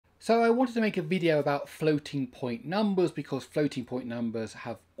So I wanted to make a video about floating point numbers because floating point numbers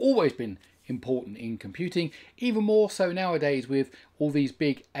have always been important in computing, even more so nowadays with all these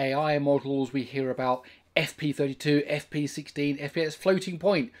big AI models. We hear about FP32, FP16, FPS floating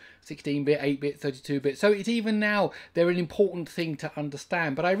point, 16-bit, 8-bit, 32-bit. So it's even now, they're an important thing to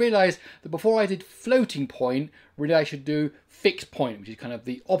understand. But I realized that before I did floating point, really I should do fixed point, which is kind of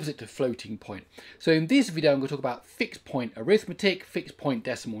the opposite to floating point. So in this video, I'm going to talk about fixed point arithmetic, fixed point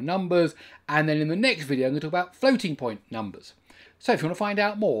decimal numbers, and then in the next video, I'm going to talk about floating point numbers. So if you want to find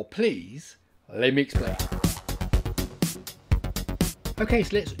out more, please let me explain. Okay,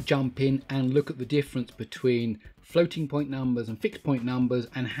 so let's jump in and look at the difference between floating point numbers and fixed point numbers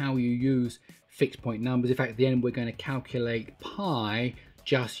and how you use fixed point numbers. In fact, at the end, we're going to calculate pi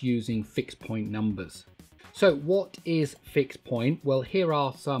just using fixed point numbers. So what is fixed point? Well, here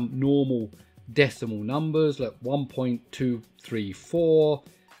are some normal decimal numbers, like 1.234,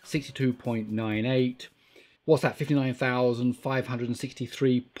 62.98. What's that?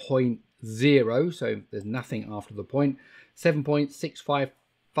 59,563.0. So there's nothing after the point.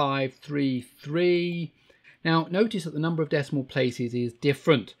 7.65533. Now notice that the number of decimal places is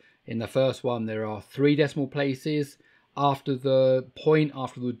different. In the first one there are 3 decimal places after the point,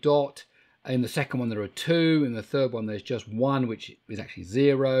 after the dot. In the second one there are 2. In the third one there's just 1, which is actually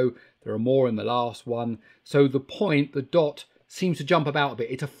 0. There are more in the last one. So the point, the dot, seems to jump about a bit.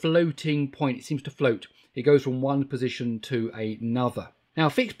 It's a floating point. It seems to float. It goes from one position to another. Now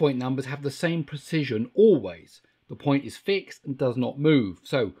fixed point numbers have the same precision always. The point is fixed and does not move.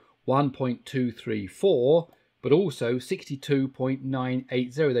 So 1.234, but also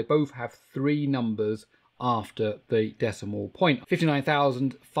 62.980. They both have 3 numbers after the decimal point.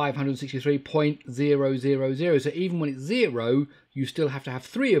 59,563.000. So even when it's 0, you still have to have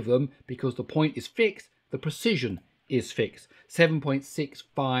 3 of them because the point is fixed, the precision is fixed.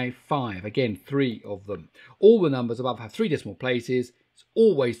 7.655, again 3 of them. All the numbers above have 3 decimal places. It's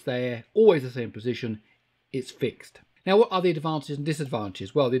always there, always the same position. It's fixed. Now, what are the advantages and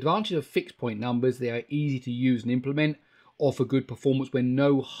disadvantages? Well, the advantage of fixed point numbers, they are easy to use and implement, offer good performance when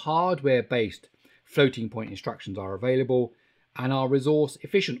no hardware-based floating point instructions are available, and are resource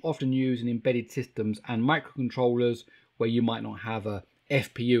efficient, often used in embedded systems and microcontrollers where you might not have a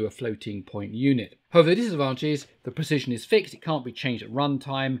FPU, a floating point unit. However, the disadvantage is the precision is fixed, it can't be changed at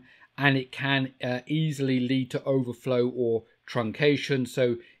runtime, and it can easily lead to overflow or truncation.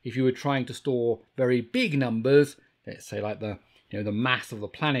 So if you were trying to store very big numbers, let's say like the mass of the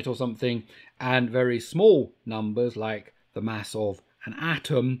planet or something, and very small numbers like the mass of an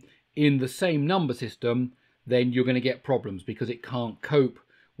atom in the same number system, then you're going to get problems because it can't cope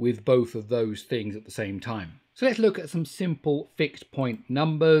with both of those things at the same time. So let's look at some simple fixed point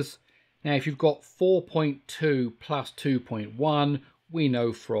numbers. Now if you've got 4.2 plus 2.1, we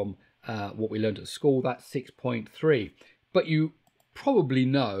know from what we learned at school that's 6.3. But you probably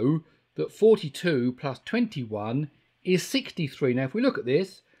know that 42 plus 21 is 63. Now if we look at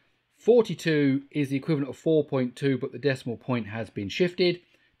this, 42 is the equivalent of 4.2, but the decimal point has been shifted.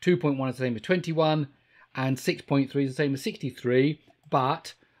 2.1 is the same as 21, and 6.3 is the same as 63,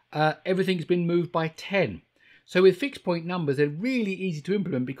 but everything's been moved by 10. So with fixed point numbers, they're really easy to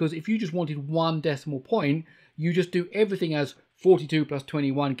implement because if you just wanted one decimal point, you just do everything as 42 plus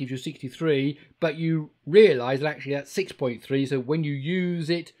 21 gives you 63, but you realize that actually that's 6.3. So when you use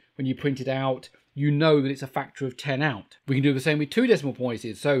it, when you print it out, you know that it's a factor of 10 out. We can do the same with 2 decimal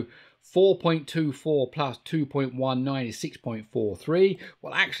places. So 4.24 plus 2.19 is 6.43.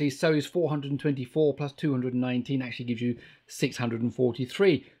 Well, actually, so is 424 plus 219 actually gives you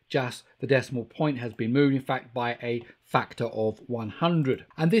 643. Just the decimal point has been moved, in fact, by a factor of 100.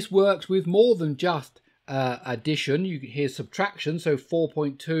 And this works with more than just addition. Here's subtraction. So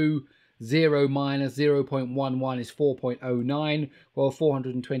 4.20 minus 0.11 is 4.09. Well,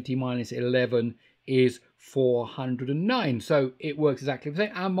 420 minus 11 is 409. So it works exactly the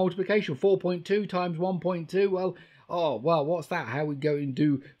same. And multiplication, 4.2 times 1.2. Well, oh, well, what's that? How we go and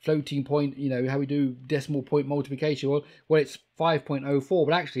do floating point, how we do decimal point multiplication? Well, it's 5.04,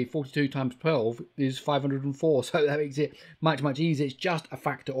 but actually 42 times 12 is 504. So that makes it much, much easier. It's just a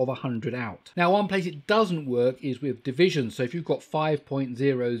factor of 100 out. Now, one place it doesn't work is with division. So if you've got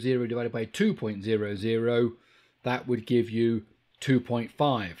 5.00 divided by 2.00, that would give you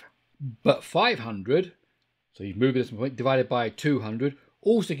 2.5. But 500, so you move the decimal point, divided by 200,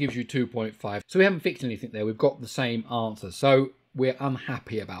 also gives you 2.5. So we haven't fixed anything there. We've got the same answer. So we're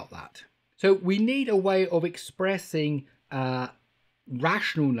unhappy about that. So we need a way of expressing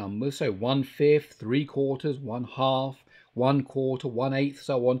rational numbers. So 1/5, 3/4, 1/2, 1/4, 1/8,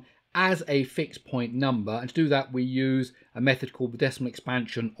 so on, as a fixed point number. And to do that, we use a method called the decimal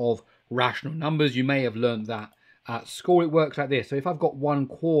expansion of rational numbers. You may have learned that at school. It works like this. So if I've got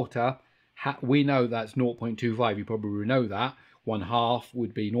 1/4, we know that's 0.25. You probably know that. 1/2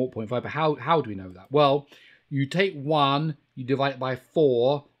 would be 0.5. But how do we know that? Well, you take 1, you divide it by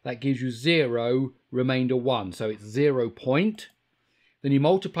 4. That gives you 0, remainder 1. So it's 0 point. Then you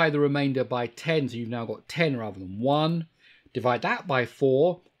multiply the remainder by 10. So you've now got 10 rather than 1. Divide that by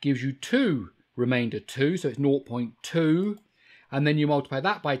 4, gives you 2, remainder 2. So it's 0.2. And then you multiply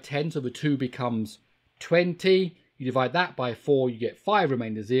that by 10. So the 2 becomes 20. You divide that by 4, you get 5,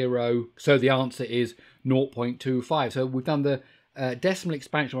 remainder 0. So the answer is 0.25. So we've done the decimal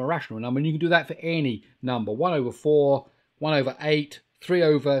expansion of a rational number, and you can do that for any number. 1/4, 1/8,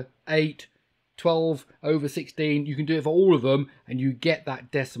 3/8, 12/16. You can do it for all of them, and you get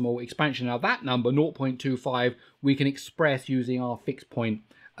that decimal expansion. Now that number, 0.25, we can express using our fixed point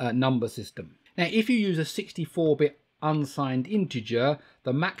number system. Now if you use a 64-bit unsigned integer,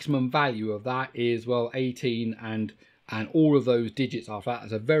 the maximum value of that is, well, 18 and all of those digits after that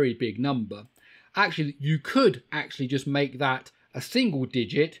is a very big number. Actually, you could actually just make that a single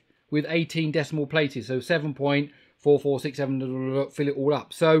digit with 18 decimal places. So 7.4467, fill it all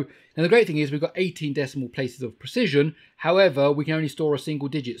up. So now the great thing is we've got 18 decimal places of precision. However, we can only store a single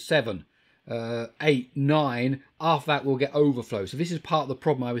digit, 7, 8, 9. After that, we'll get overflow. So this is part of the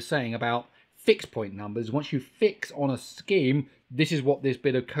problem I was saying about fixed point numbers. Once you fix on a scheme, this is what this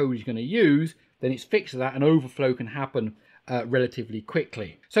bit of code is going to use, then it's fixed to that, and overflow can happen relatively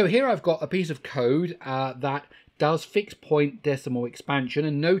quickly. So here I've got a piece of code that does fixed point decimal expansion,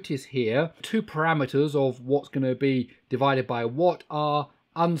 and notice here 2 parameters of what's going to be divided by what are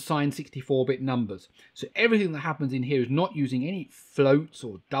unsigned 64-bit numbers. So everything that happens in here is not using any floats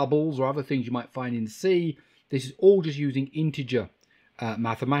or doubles or other things you might find in C. This is all just using integer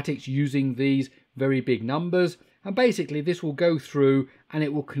mathematics, using these very big numbers. And basically this will go through and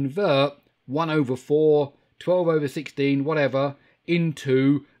it will convert 1/4, 12/16, whatever,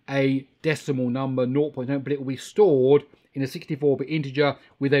 into a decimal number, 0.9, but it will be stored in a 64-bit integer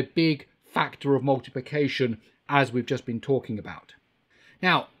with a big factor of multiplication, as we've just been talking about.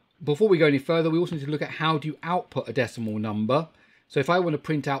 Now, before we go any further, we also need to look at how do you output a decimal number. So if I want to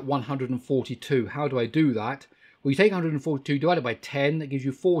print out 142, how do I do that? Well, you take 142 divided by 10, that gives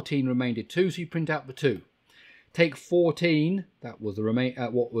you 14, remainder 2, so you print out the 2. Take 14, that was the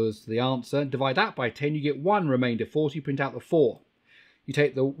what was the answer, divide that by 10, you get 1, remainder 4, so you print out the 4. You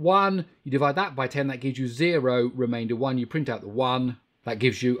take the 1, you divide that by 10, that gives you 0, remainder 1, you print out the 1, that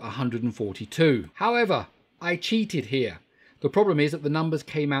gives you 142. However, I cheated here. The problem is that the numbers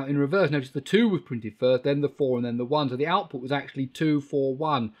came out in reverse. Notice the 2 was printed first, then the 4, and then the 1. So the output was actually 2, 4,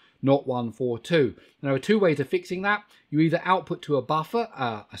 1, not 1, 4, 2. Now, there are 2 ways of fixing that. You either output to a buffer,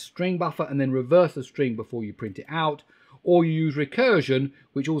 a string buffer, and then reverse the string before you print it out, or you use recursion,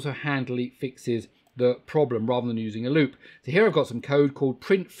 which also handily fixes the problem rather than using a loop. So here I've got some code called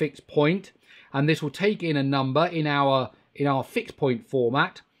print fixed point, and this will take in a number in our fixed point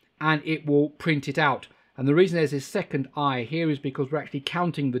format, and it will print it out. And the reason there's this second I here is because we're actually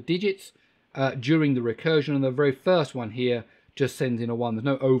counting the digits during the recursion, and the very first one here just sends in a 1. There's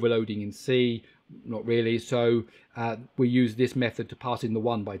no overloading in C, not really, so we use this method to pass in the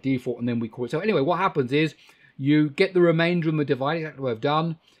 1 by default, and then we call it. So anyway, what happens is you get the remainder and the divide, exactly what I've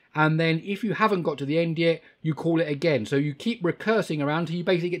done, and then if you haven't got to the end yet, you call it again. So you keep recursing around until you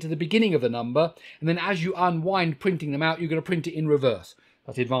basically get to the beginning of the number, and then as you unwind printing them out, you're going to print it in reverse.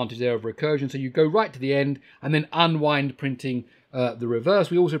 That's the advantage there of recursion. So you go right to the end and then unwind printing the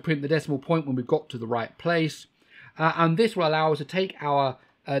reverse. We also print the decimal point when we've got to the right place. And this will allow us to take our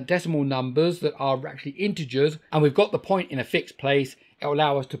decimal numbers that are actually integers, and we've got the point in a fixed place. It will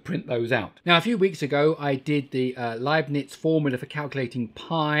allow us to print those out. Now, a few weeks ago, I did the Leibniz formula for calculating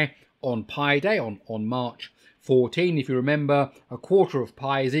pi on Pi Day, on March 14. If you remember, 1/4 of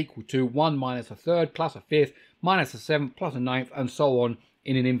pi is equal to 1 minus a third plus a fifth minus a seventh plus a ninth, and so on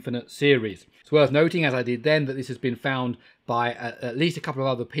in an infinite series. It's worth noting, as I did then, that this has been found by at least a couple of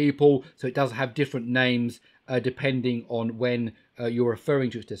other people, so it does have different names depending on when you're referring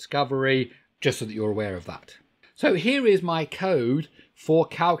to its discovery, just so that you're aware of that. So here is my code for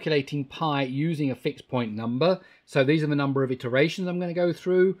calculating pi using a fixed point number. So these are the number of iterations I'm going to go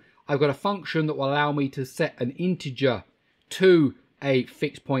through. I've got a function that will allow me to set an integer to a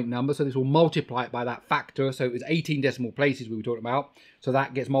fixed point number, so this will multiply it by that factor. So it was 18 decimal places we were talking about, so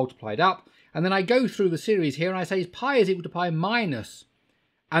that gets multiplied up, and then I go through the series here and I say pi is equal to pi minus,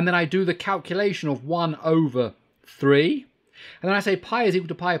 and then I do the calculation of 1/3, and then I say pi is equal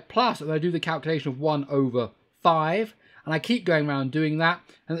to pi plus, and I do the calculation of 1/5, And I keep going around doing that.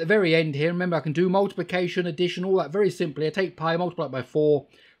 And at the very end here, remember, I can do multiplication, addition, all that very simply. I take pi, multiply it by 4,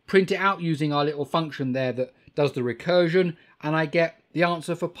 print it out using our little function there that does the recursion, and I get the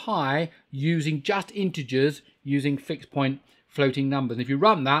answer for pi using just integers, using fixed point floating numbers. And if you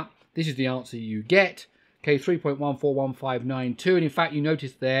run that, this is the answer you get. Okay, 3.141592. And in fact, you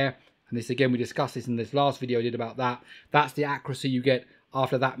notice there, and this again, we discussed this in this last video I did about that, that's the accuracy you get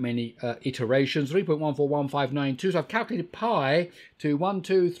after that many iterations, 3.141592. So I've calculated pi to 1,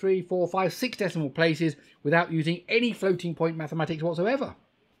 2, 3, 4, 5, 6 decimal places without using any floating point mathematics whatsoever.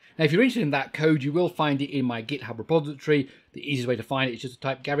 Now, if you're interested in that code, you will find it in my GitHub repository. The easiest way to find it is just to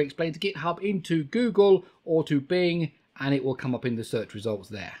type Gary Explains GitHub into Google or to Bing, and it will come up in the search results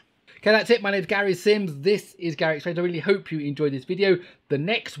there. Okay, that's it. My name is Gary Sims. This is Gary Explains. I really hope you enjoyed this video. The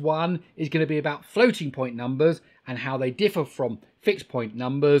next one is going to be about floating point numbers and how they differ from fixed point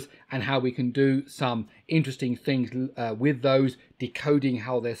numbers and how we can do some interesting things with those, decoding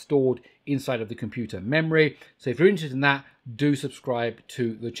how they're stored inside of the computer memory. So if you're interested in that, do subscribe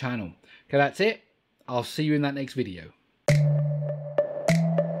to the channel. Okay, that's it. I'll see you in that next video.